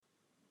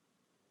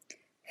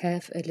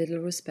Have a little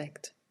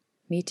respect.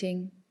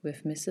 Meeting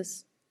with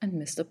Mrs. and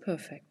Mr.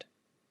 Perfect.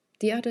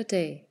 The other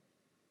day,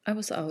 I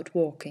was out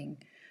walking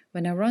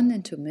when I ran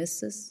into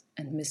Mrs.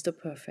 and Mr.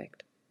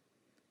 Perfect.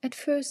 At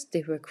first,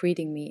 they were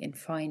greeting me in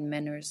fine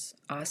manners,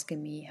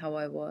 asking me how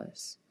I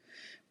was.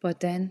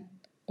 But then,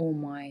 oh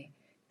my,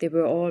 they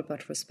were all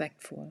but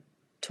respectful,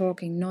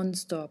 talking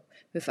non-stop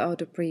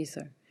without a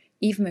breather,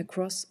 even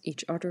across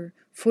each other,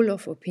 full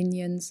of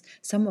opinions,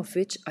 some of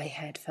which I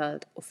had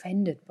felt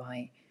offended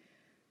by.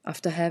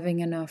 After having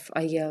enough,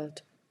 I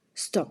yelled,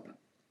 "Stop!"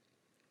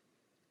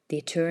 They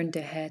turned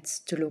their heads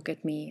to look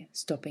at me,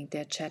 stopping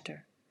their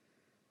chatter.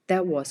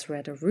 That was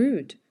rather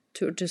rude,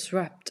 to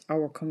disrupt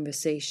our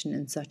conversation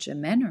in such a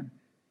manner,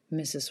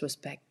 Mrs.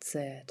 Respect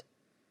said.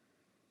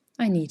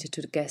 I needed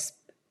to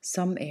gasp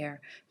some air,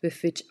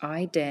 with which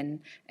I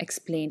then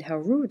explained how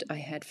rude I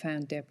had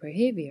found their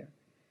behavior.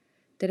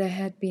 That I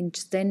had been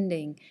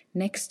standing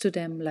next to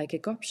them like a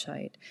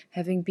gobshite,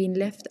 having been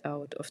left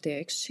out of their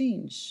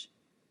exchange.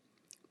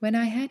 When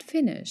I had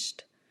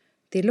finished,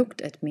 they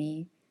looked at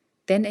me,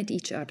 then at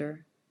each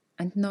other,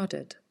 and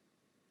nodded.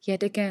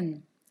 Yet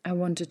again, I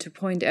wanted to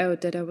point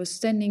out that I was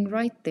standing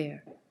right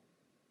there,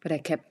 but I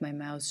kept my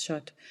mouth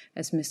shut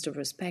as Mr.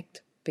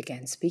 Respect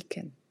began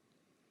speaking.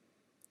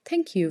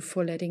 "Thank you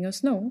for letting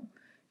us know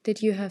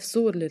that you have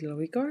so little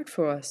regard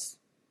for us."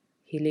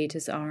 He laid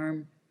his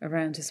arm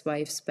around his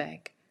wife's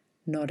back,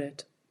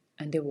 nodded,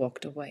 and they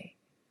walked away.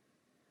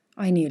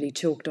 I nearly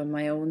choked on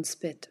my own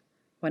spit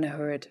when I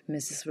heard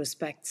Mrs.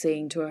 Respect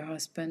saying to her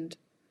husband,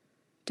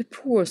 "The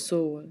poor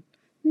soul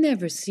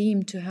never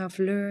seemed to have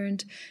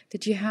learned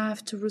that you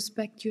have to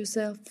respect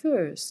yourself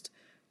first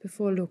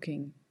before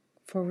looking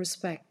for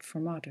respect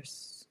from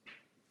others."